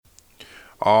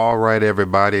All right,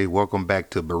 everybody. Welcome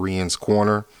back to Berean's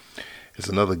Corner. It's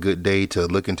another good day to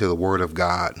look into the Word of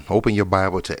God. Open your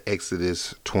Bible to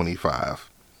Exodus 25.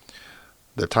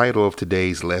 The title of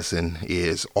today's lesson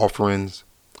is Offerings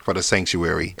for the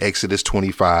Sanctuary. Exodus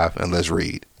 25, and let's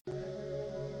read.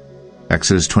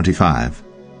 Exodus 25.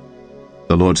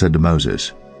 The Lord said to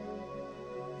Moses,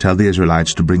 "Tell the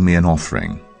Israelites to bring me an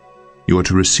offering. You are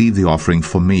to receive the offering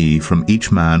for me from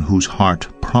each man whose heart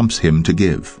prompts him to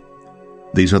give.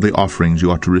 These are the offerings you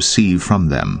are to receive from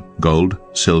them: gold,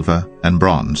 silver, and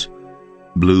bronze,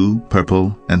 blue,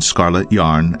 purple, and scarlet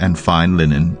yarn and fine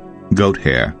linen, goat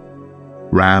hair,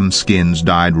 ram skins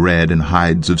dyed red and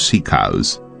hides of sea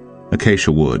cows,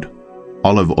 acacia wood,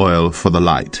 olive oil for the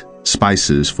light,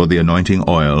 spices for the anointing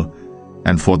oil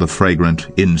and for the fragrant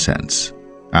incense,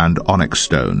 and onyx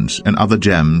stones and other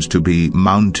gems to be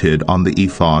mounted on the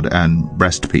ephod and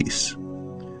breastpiece.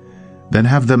 Then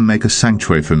have them make a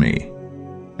sanctuary for me,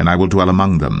 and I will dwell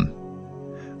among them.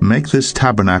 Make this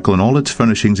tabernacle and all its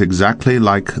furnishings exactly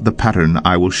like the pattern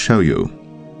I will show you.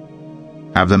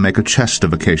 Have them make a chest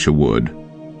of acacia wood,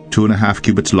 2.5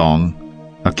 cubits long,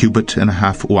 1.5 cubits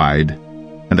wide,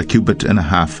 and 1.5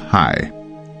 cubits high.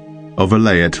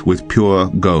 Overlay it with pure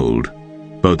gold,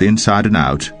 both inside and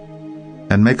out,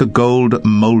 and make a gold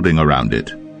molding around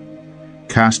it.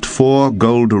 Cast 4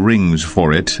 gold rings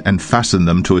for it and fasten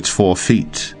them to its 4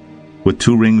 feet, with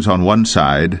 2 rings on one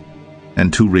side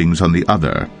and 2 rings on the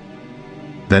other.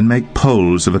 Then make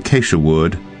poles of acacia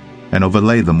wood and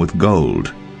overlay them with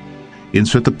gold.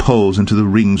 Insert the poles into the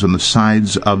rings on the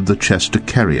sides of the chest to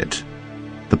carry it.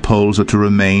 The poles are to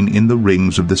remain in the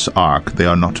rings of this ark, they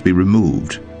are not to be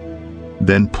removed.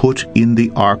 Then put in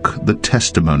the ark the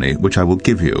testimony which I will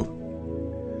give you.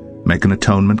 Make an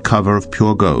atonement cover of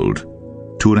pure gold,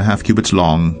 2.5 cubits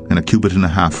long and 1.5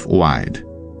 cubits wide,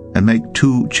 and make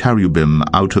 2 cherubim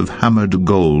out of hammered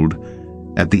gold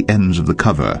at the ends of the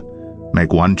cover.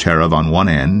 Make 1 cherub on one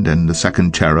end and the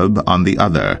second cherub on the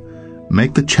other.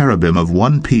 Make the cherubim of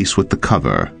one piece with the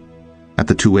cover at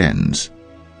the 2 ends.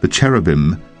 The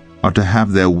cherubim are to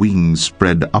have their wings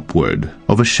spread upward,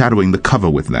 overshadowing the cover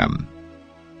with them.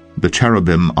 The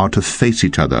cherubim are to face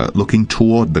each other, looking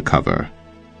toward the cover.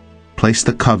 Place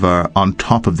the cover on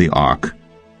top of the ark,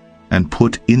 and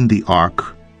put in the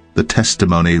ark the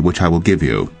testimony which I will give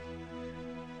you.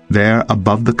 There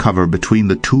above the cover between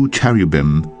the 2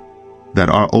 cherubim that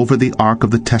are over the ark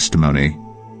of the testimony,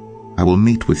 I will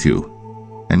meet with you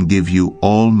and give you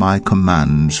all my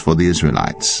commands for the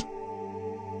Israelites.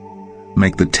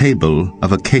 Make the table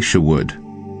of acacia wood,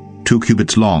 2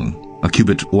 cubits long, 1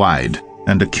 cubit wide,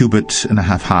 and 1.5 cubits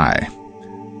high.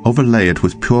 Overlay it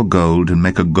with pure gold and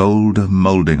make a gold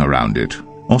molding around it.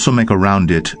 Also make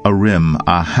around it a rim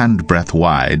 1 handbreadth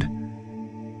wide,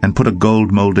 and put a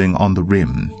gold molding on the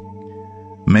rim.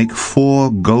 Make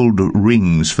 4 gold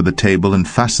rings for the table and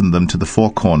fasten them to the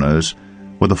 4 corners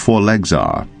where the 4 legs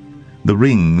are. The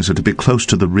rings are to be close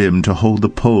to the rim to hold the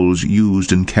poles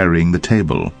used in carrying the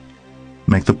table.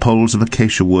 Make the poles of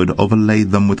acacia wood, overlay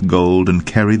them with gold, and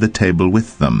carry the table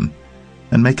with them.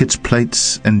 And make its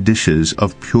plates and dishes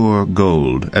of pure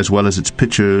gold, as well as its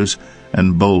pitchers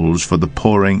and bowls for the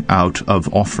pouring out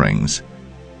of offerings.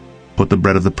 Put the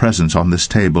bread of the presence on this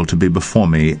table to be before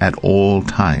me at all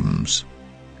times.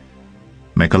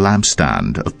 Make a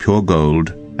lampstand of pure gold,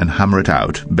 and hammer it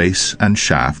out, base and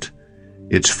shaft.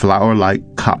 Its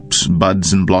flower-like cups,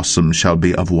 buds, and blossoms shall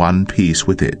be of one piece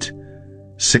with it.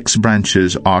 6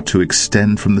 branches are to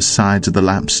extend from the sides of the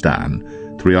lampstand,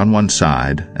 3 on one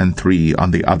side and 3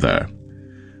 on the other.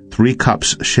 3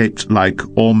 cups shaped like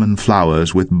almond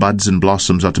flowers with buds and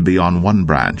blossoms are to be on one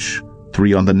branch,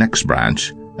 3 on the next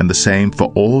branch, and the same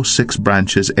for all 6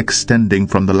 branches extending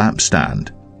from the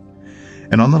lampstand.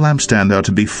 And on the lampstand there are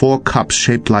to be 4 cups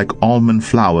shaped like almond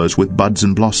flowers with buds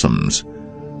and blossoms.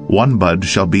 1 bud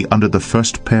shall be under the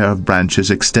first pair of branches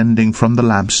extending from the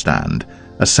lampstand,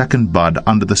 a 2nd bud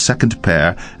under the 2nd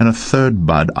pair, and a 3rd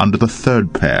bud under the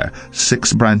 3rd pair,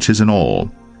 6 branches in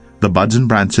all. The buds and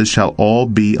branches shall all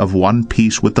be of one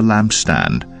piece with the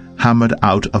lampstand, hammered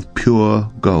out of pure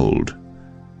gold.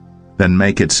 Then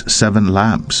make its 7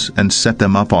 lamps, and set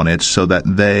them up on it so that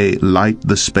they light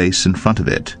the space in front of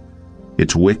it.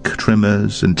 Its wick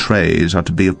trimmers and trays are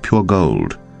to be of pure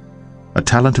gold. A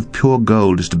talent of pure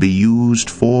gold is to be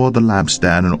used for the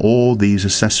lampstand and all these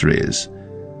accessories.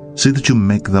 See that you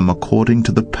make them according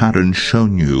to the pattern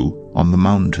shown you on the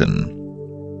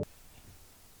mountain.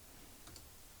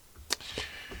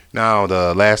 Now,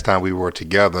 the last time we were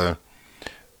together,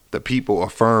 the people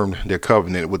affirmed their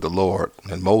covenant with the Lord,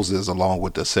 and Moses, along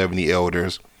with the 70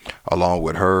 elders, along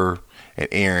with Hur and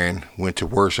Aaron went to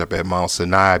worship at Mount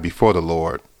Sinai before the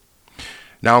Lord.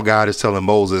 Now God is telling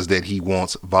Moses that he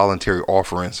wants voluntary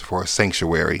offerings for a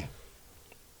sanctuary.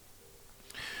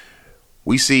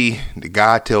 We see that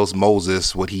God tells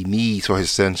Moses what he needs for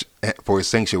his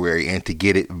sanctuary and to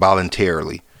get it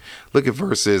voluntarily. Look at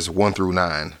verses 1 through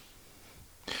 9.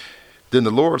 Then the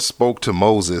Lord spoke to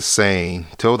Moses, saying,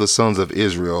 "Tell the sons of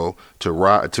Israel to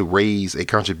raise a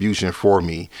contribution for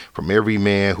me from every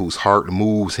man whose heart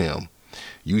moves him.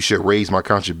 You shall raise my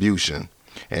contribution.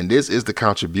 And this is the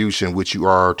contribution which you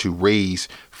are to raise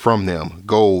from them: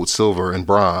 gold, silver, and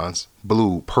bronze,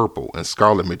 blue, purple, and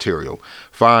scarlet material,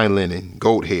 fine linen,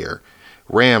 goat hair,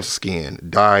 ram's skin,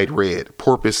 dyed red,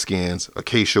 porpoise skins,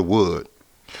 acacia wood,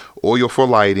 oil for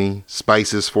lighting,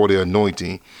 spices for the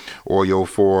anointing, oil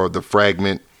for the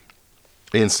fragrant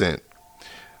incense,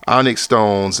 onyx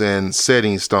stones and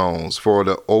setting stones for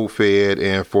the ephod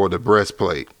and for the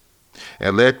breastplate.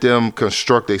 And let them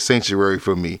construct a sanctuary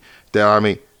for me, that I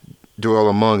may dwell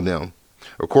among them,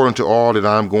 according to all that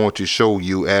I am going to show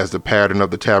you as the pattern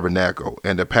of the tabernacle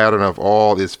and the pattern of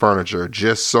all its furniture,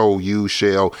 just so you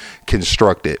shall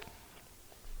construct it."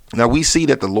 Now we see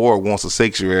that the Lord wants a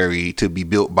sanctuary to be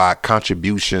built by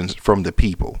contributions from the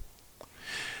people.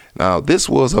 Now this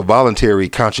was a voluntary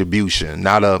contribution,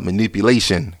 not a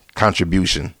manipulation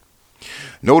contribution.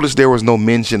 Notice there was no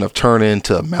mention of turning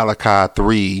to Malachi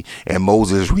 3 and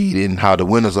Moses reading how the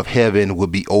windows of heaven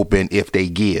would be open if they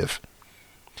give.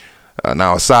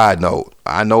 Now, a side note,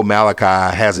 I know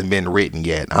Malachi hasn't been written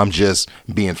yet. I'm just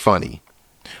being funny.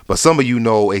 But some of you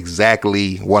know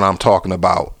exactly what I'm talking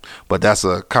about. But that's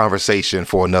a conversation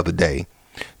for another day.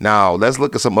 Now, let's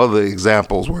look at some other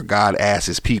examples where God asks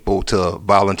his people to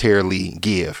voluntarily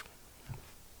give.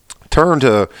 Turn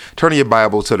your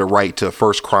Bible to the right to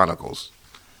 1 Chronicles.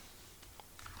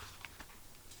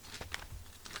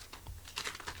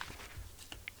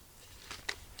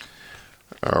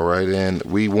 All right, and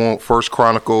we want 1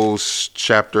 Chronicles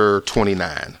chapter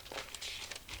 29.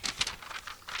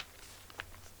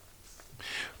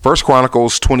 1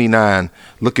 Chronicles 29,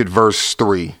 look at verse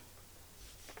 3.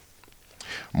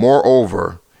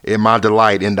 "Moreover, in my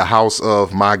delight in the house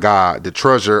of my God, the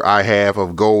treasure I have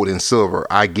of gold and silver,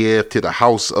 I give to the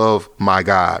house of my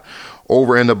God,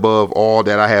 over and above all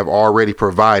that I have already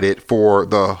provided for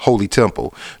the holy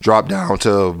temple." Drop down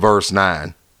to verse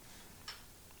 9.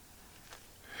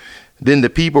 "Then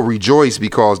the people rejoiced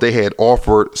because they had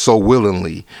offered so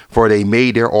willingly, for they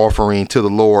made their offering to the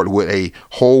Lord with a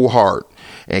whole heart.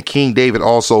 And King David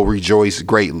also rejoiced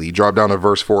greatly." Drop down to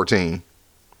verse 14.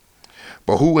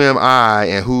 "But who am I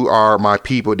and who are my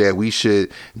people that we should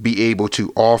be able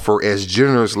to offer as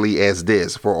generously as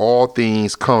this? For all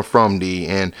things come from thee,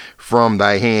 and from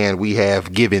thy hand we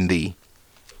have given thee."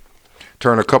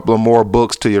 Turn a couple of more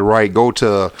books to your right. Go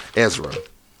to Ezra.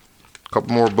 A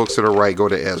couple more books to the right. Go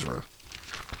to Ezra.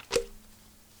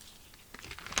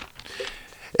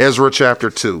 Ezra chapter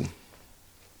 2.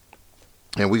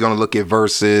 And we're going to look at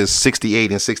verses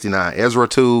 68 and 69. Ezra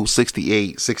 2,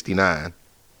 68, 69.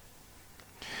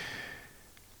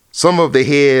 "Some of the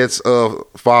heads of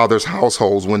fathers'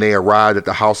 households, when they arrived at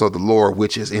the house of the Lord,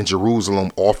 which is in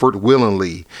Jerusalem, offered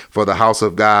willingly for the house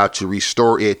of God to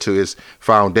restore it to its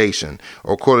foundation.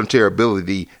 According to their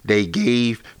ability, they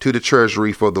gave to the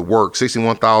treasury for the work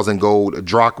 61,000 gold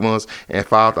drachmas and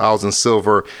 5,000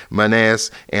 silver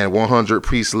manas and 100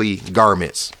 priestly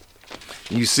garments."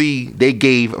 You see, they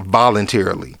gave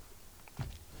voluntarily.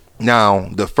 Now,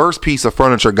 the first piece of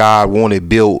furniture God wanted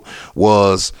built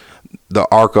was the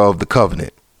Ark of the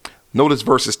Covenant. Notice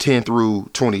verses 10 through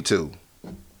 22.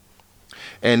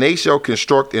 "And they shall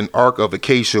construct an ark of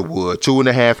acacia wood,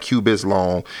 2.5 cubits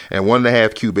long, and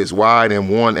 1.5 cubits wide, and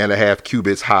 1.5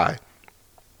 cubits high.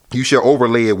 You shall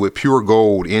overlay it with pure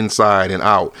gold inside and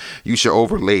out. You shall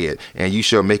overlay it, and you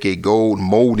shall make a gold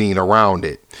molding around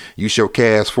it. You shall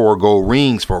cast 4 gold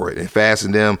rings for it, and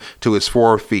fasten them to its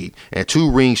 4 feet. And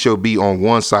 2 rings shall be on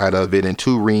one side of it, and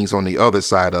 2 rings on the other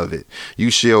side of it.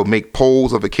 You shall make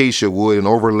poles of acacia wood, and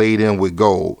overlay them with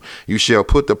gold. You shall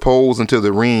put the poles into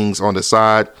the rings on the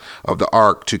side of the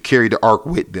ark to carry the ark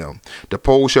with them. The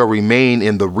poles shall remain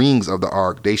in the rings of the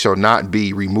ark. They shall not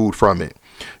be removed from it.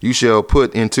 You shall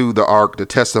put into the ark the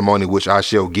testimony which I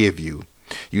shall give you.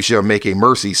 You shall make a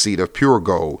mercy seat of pure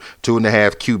gold,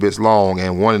 2.5 cubits long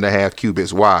and 1.5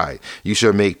 cubits wide. You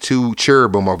shall make 2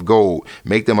 cherubim of gold.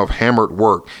 Make them of hammered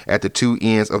work at the 2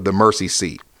 ends of the mercy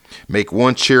seat. Make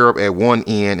 1 cherub at one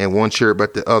end and 1 cherub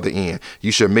at the other end.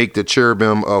 You shall make the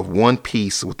cherubim of one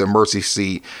piece with the mercy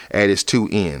seat at its 2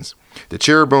 ends. The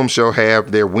cherubim shall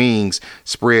have their wings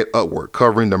spread upward,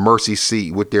 covering the mercy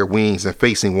seat with their wings and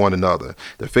facing one another.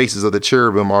 The faces of the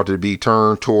cherubim are to be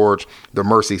turned towards the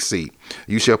mercy seat.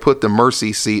 You shall put the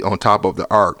mercy seat on top of the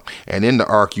ark, and in the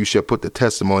ark you shall put the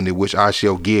testimony which I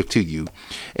shall give to you.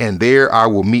 And there I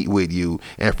will meet with you,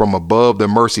 and from above the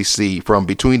mercy seat, from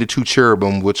between the two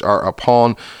cherubim which are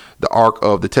upon the ark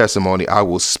of the testimony, I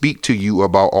will speak to you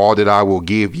about all that I will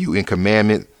give you in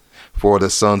commandment for the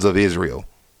sons of Israel.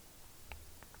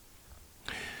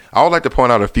 I would like to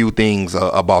point out a few things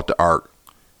about the ark.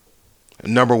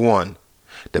 Number one,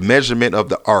 the measurement of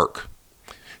the ark.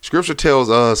 Scripture tells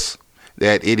us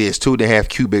that it is 2.5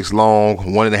 cubits long,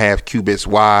 1.5 cubits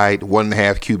wide,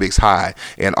 1.5 cubits high.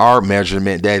 And our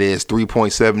measurement, that is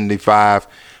 3.75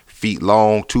 feet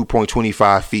long,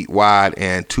 2.25 feet wide,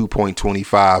 and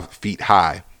 2.25 feet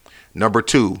high. Number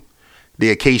two,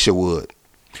 the acacia wood.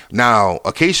 Now,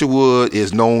 acacia wood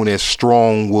is known as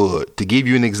strong wood. To give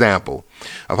you an example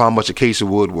of how much acacia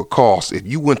wood would cost, if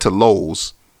you went to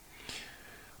Lowe's,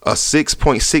 a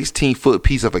 6.16 foot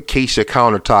piece of acacia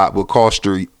countertop will cost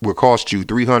you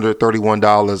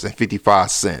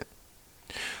 $331.55.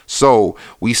 So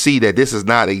we see that this is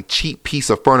not a cheap piece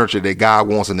of furniture that God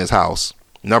wants in his house.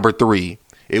 Number three,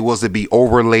 it was to be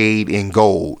overlaid in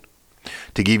gold.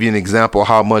 To give you an example of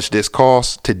how much this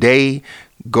costs, today,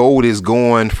 gold is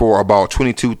going for about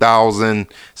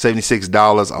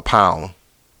 $22,076 a pound.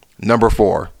 Number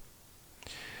four,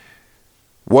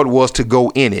 what was to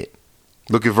go in it?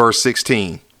 Look at verse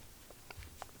 16.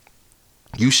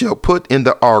 You shall put in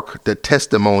the ark the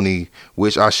testimony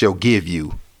which I shall give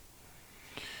you.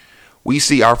 We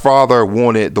see our Father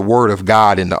wanted the word of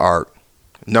God in the ark.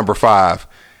 Number five,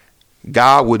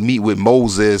 God would meet with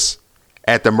Moses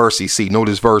at the mercy seat.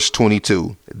 Notice verse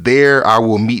 22. There I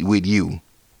will meet with you.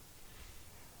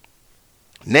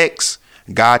 Next,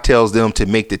 God tells them to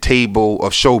make the table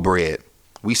of showbread.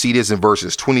 We see this in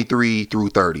verses 23 through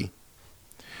 30.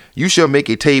 You shall make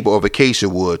a table of acacia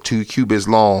wood, 2 cubits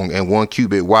long and 1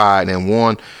 cubit wide and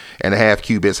 1.5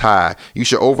 cubits high. You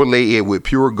shall overlay it with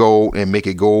pure gold and make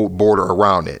a gold border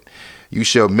around it. You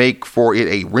shall make for it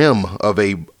a rim of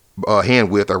a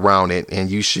hand width around it, and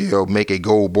you shall make a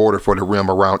gold border for the rim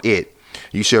around it.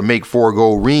 You shall make 4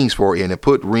 gold rings for it, and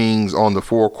put rings on the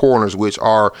 4 corners which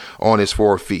are on its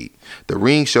 4 feet. The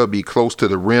rings shall be close to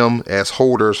the rim as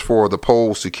holders for the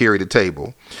poles to carry the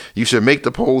table. You shall make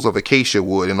the poles of acacia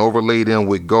wood and overlay them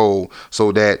with gold,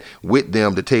 so that with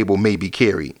them the table may be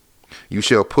carried. You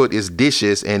shall put its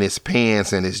dishes and its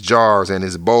pans and its jars and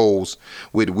its bowls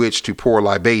with which to pour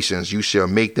libations. You shall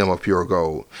make them of pure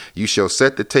gold. You shall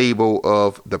set the table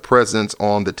of the presence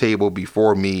on the table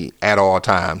before me at all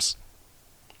times.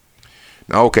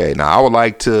 Okay, now I would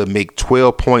like to make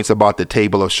 12 points about the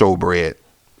table of showbread.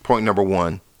 Point number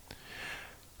 1.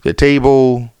 The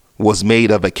table was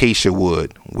made of acacia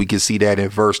wood. We can see that in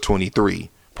verse 23.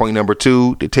 Point number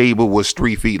 2, the table was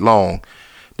 3 feet long.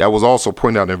 That was also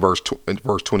pointed out in verse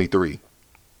 23.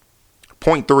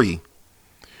 Point 3,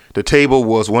 the table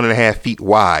was 1.5 feet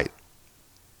wide.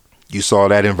 You saw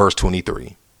that in verse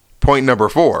 23. Point number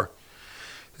 4,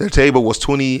 the table was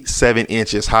 27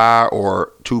 inches high,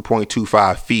 or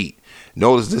 2.25 feet.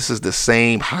 Notice this is the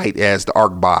same height as the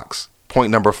ark box. Point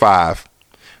number 5,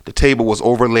 the table was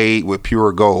overlaid with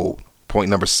pure gold. Point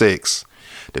number 6,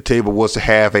 the table was to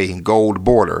have a gold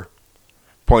border.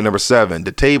 Point number 7,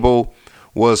 the table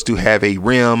was to have a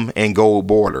rim and gold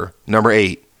border. Number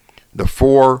 8, the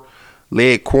 4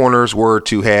 leg corners were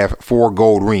to have 4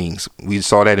 gold rings. We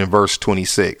saw that in verse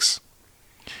 26.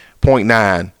 Point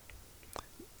 9,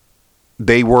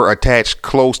 they were attached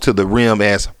close to the rim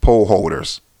as pole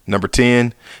holders. Number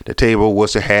 10, the table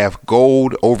was to have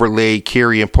gold overlaid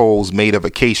carrying poles made of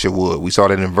acacia wood. We saw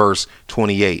that in verse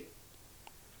 28.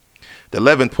 The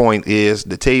 11th point is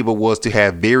the table was to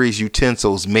have various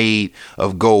utensils made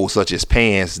of gold, such as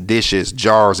pans, dishes,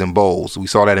 jars, and bowls. We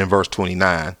saw that in verse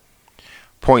 29.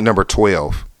 Point number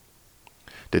 12,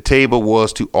 the table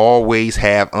was to always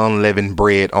have unleavened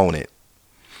bread on it.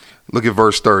 Look at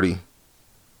verse 30.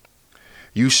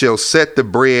 You shall set the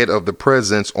bread of the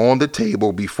presence on the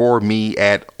table before me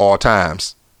at all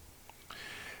times.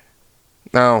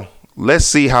 Now, let's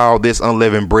see how this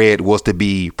unleavened bread was to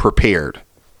be prepared.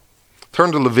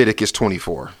 Turn to Leviticus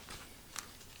 24.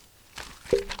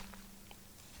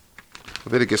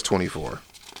 Leviticus 24.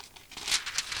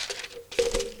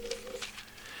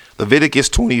 Leviticus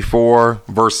 24,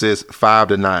 verses 5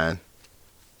 to 9.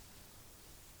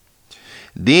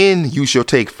 Then you shall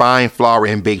take fine flour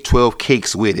and bake 12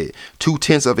 cakes with it.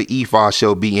 2/10 of an ephah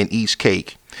shall be in each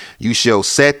cake. You shall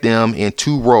set them in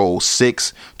 2 rows,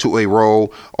 6 to a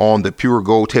row, on the pure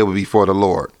gold table before the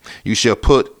Lord. You shall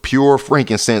put pure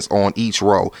frankincense on each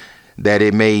row, that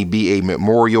it may be a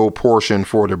memorial portion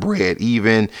for the bread,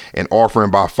 even an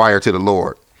offering by fire to the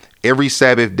Lord. Every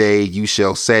Sabbath day you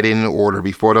shall set it in order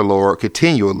before the Lord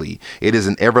continually. It is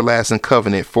an everlasting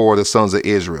covenant for the sons of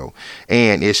Israel.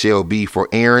 And it shall be for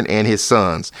Aaron and his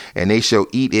sons, and they shall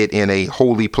eat it in a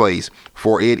holy place,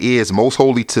 for it is most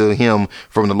holy to him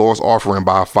from the Lord's offering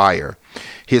by fire,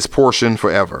 his portion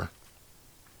forever.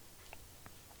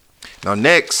 Now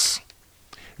next,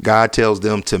 God tells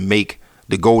them to make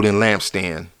the golden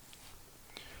lampstand.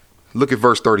 Look at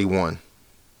verse 31.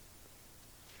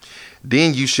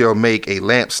 Then you shall make a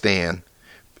lampstand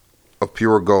of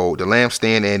pure gold. The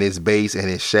lampstand and its base and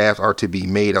its shafts are to be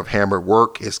made of hammered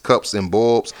work. Its cups and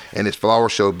bulbs and its flower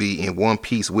shall be in one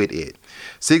piece with it.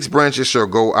 6 branches shall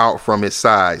go out from its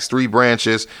sides, 3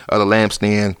 branches of the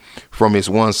lampstand from its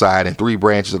one side, and 3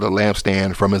 branches of the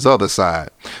lampstand from its other side.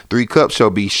 3 cups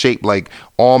shall be shaped like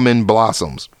almond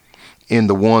blossoms in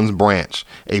the one branch,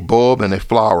 a bulb and a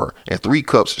flower, and 3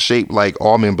 cups shaped like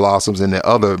almond blossoms in the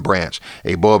other branch,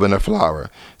 a bulb and a flower.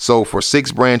 So for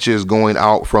 6 branches going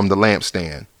out from the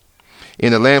lampstand.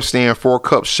 In the lampstand, 4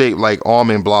 cups shaped like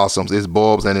almond blossoms, its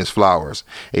bulbs and its flowers.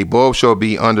 A bulb shall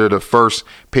be under the first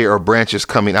pair of branches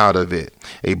coming out of it,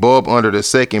 a bulb under the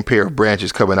second pair of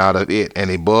branches coming out of it,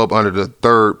 and a bulb under the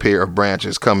third pair of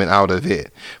branches coming out of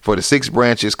it, for the 6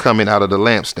 branches coming out of the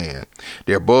lampstand.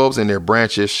 Their bulbs and their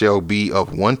branches shall be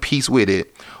of one piece with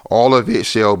it. All of it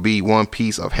shall be one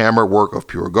piece of hammered work of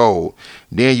pure gold.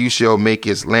 Then you shall make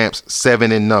its lamps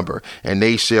 7 in number, and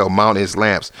they shall mount its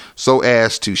lamps so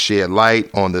as to shed light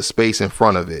on the space in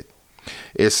front of it.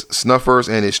 Its snuffers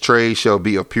and its trays shall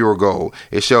be of pure gold.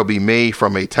 It shall be made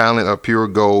from a talent of pure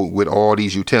gold with all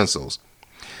these utensils.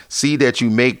 See that you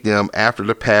make them after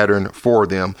the pattern for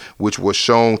them, which was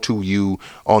shown to you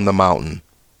on the mountain.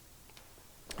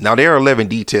 Now there are 11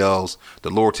 details the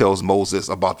Lord tells Moses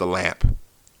about the lamp.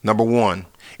 Number 1,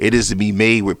 it is to be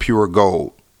made with pure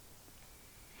gold.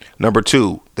 Number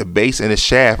 2, the base and the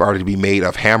shaft are to be made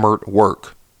of hammered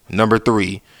work. Number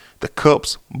 3, the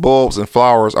cups, bulbs, and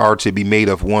flowers are to be made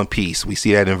of one piece. We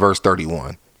see that in verse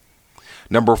 31.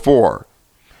 Number 4,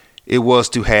 it was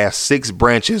to have 6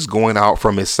 branches going out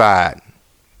from its side.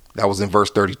 That was in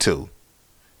verse 32.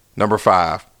 Number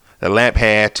 5, the lamp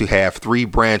had to have 3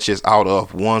 branches out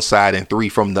of one side and 3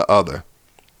 from the other.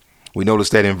 We notice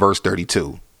that in verse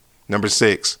 32. Number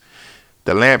 6,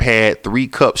 the lamp had 3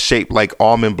 cups shaped like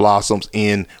almond blossoms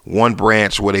in one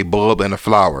branch with a bulb and a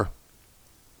flower.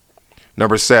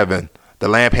 Number 7, the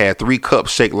lamp had 3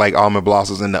 cups shaped like almond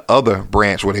blossoms in the other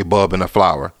branch with a bulb and a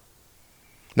flower.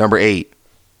 Number 8,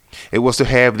 it was to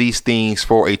have these things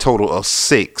for a total of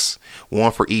 6,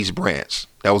 1 for each branch.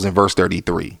 That was in verse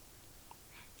 33.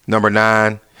 Number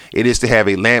 9, it is to have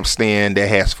a lampstand that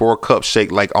has 4 cups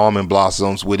shaped like almond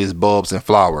blossoms with its bulbs and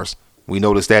flowers. We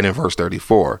notice that in verse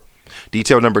 34.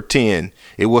 Detail number 10,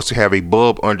 it was to have a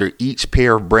bulb under each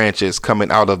pair of branches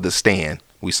coming out of the stand.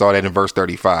 We saw that in verse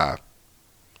 35.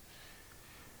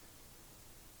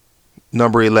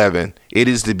 Number 11, it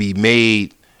is to be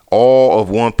made all of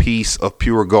one piece of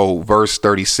pure gold. Verse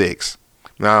 36.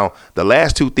 Now, the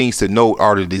last 2 things to note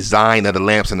are the design of the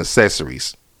lamps and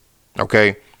accessories.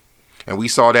 Okay. And we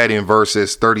saw that in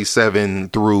verses 37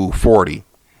 through 40.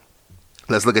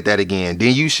 Let's look at that again.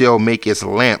 Then you shall make its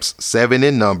lamps 7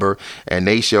 in number, and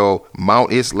they shall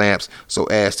mount its lamps so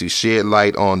as to shed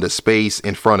light on the space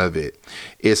in front of it.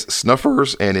 Its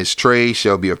snuffers and its trays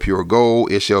shall be of pure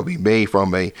gold. It shall be made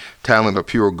from a talent of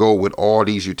pure gold with all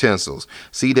these utensils.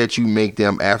 See that you make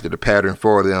them after the pattern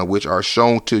for them, which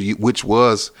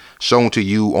was shown to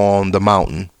you on the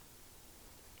mountain.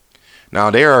 Now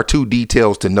there are 2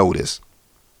 details to notice.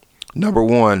 Number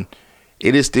 1,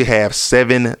 it is to have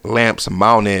 7 lamps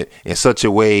mounted in such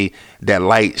a way that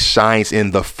light shines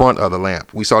in the front of the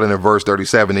lamp. We saw that in verse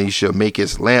 37, and you shall make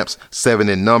its lamps 7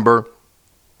 in number.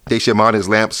 They shall mount his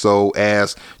lamp so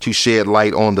as to shed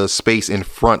light on the space in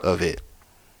front of it.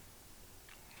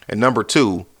 And number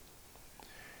 2,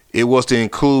 it was to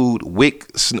include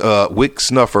wick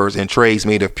snuffers and trays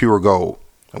made of pure gold.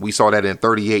 And we saw that in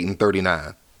 38 and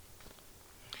 39.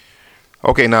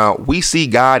 Okay, now we see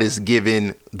God is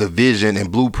giving the vision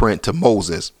and blueprint to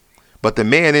Moses, but the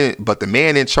man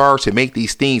in charge to make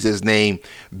these things is named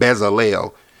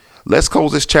Bezalel. Let's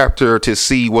close this chapter to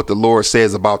see what the Lord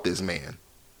says about this man.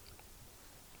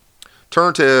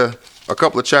 Turn to a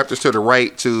couple of chapters to the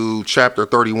right to chapter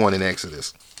 31 in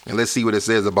Exodus, and let's see what it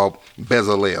says about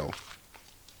Bezalel.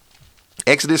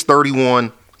 Exodus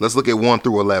 31, let's look at 1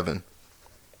 through 11.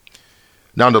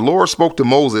 Now the Lord spoke to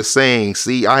Moses, saying,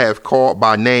 See, I have called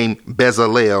by name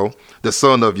Bezalel, the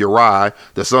son of Uri,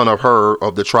 the son of Hur,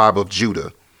 of the tribe of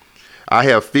Judah. I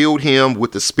have filled him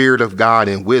with the Spirit of God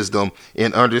in wisdom,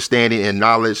 in understanding and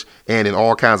knowledge, and in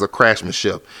all kinds of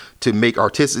craftsmanship, to make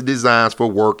artistic designs for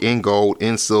work in gold,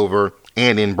 in silver,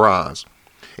 and in bronze,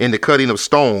 in the cutting of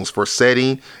stones for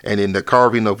setting, and in the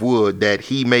carving of wood, that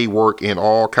he may work in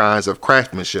all kinds of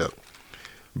craftsmanship.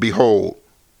 Behold,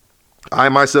 I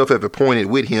myself have appointed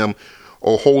with him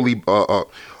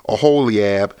Oholiab,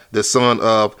 the son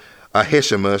of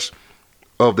Ahishamesh,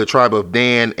 of the tribe of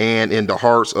Dan, and in the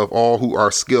hearts of all who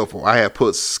are skillful I have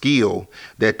put skill,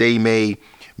 that they may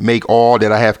make all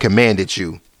that I have commanded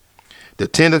you. The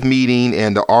tent of meeting,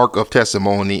 and the ark of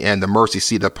testimony, and the mercy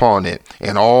seat upon it,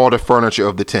 and all the furniture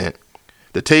of the tent,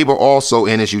 the table also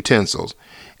and its utensils,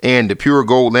 and the pure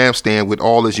gold lampstand with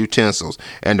all its utensils,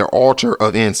 and the altar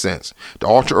of incense, the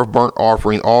altar of burnt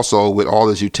offering also with all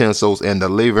its utensils, and the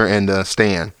laver and the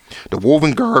stand, the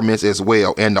woven garments as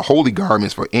well, and the holy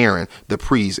garments for Aaron the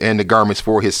priest, and the garments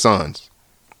for his sons,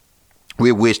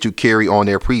 with which to carry on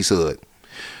their priesthood.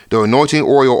 The anointing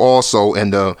oil also,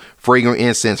 and the fragrant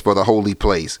incense for the holy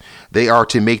place. They are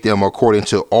to make them according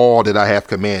to all that I have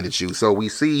commanded you. So we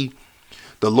see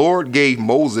the Lord gave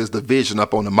Moses the vision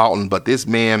up on the mountain, but this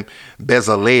man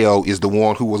Bezalel is the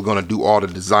one who was going to do all the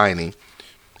designing.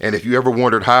 And if you ever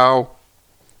wondered how,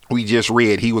 we just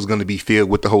read he was going to be filled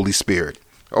with the Holy Spirit.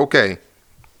 Okay,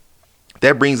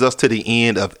 that brings us to the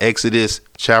end of Exodus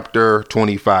chapter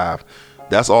 25.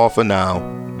 That's all for now.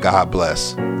 God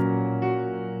bless.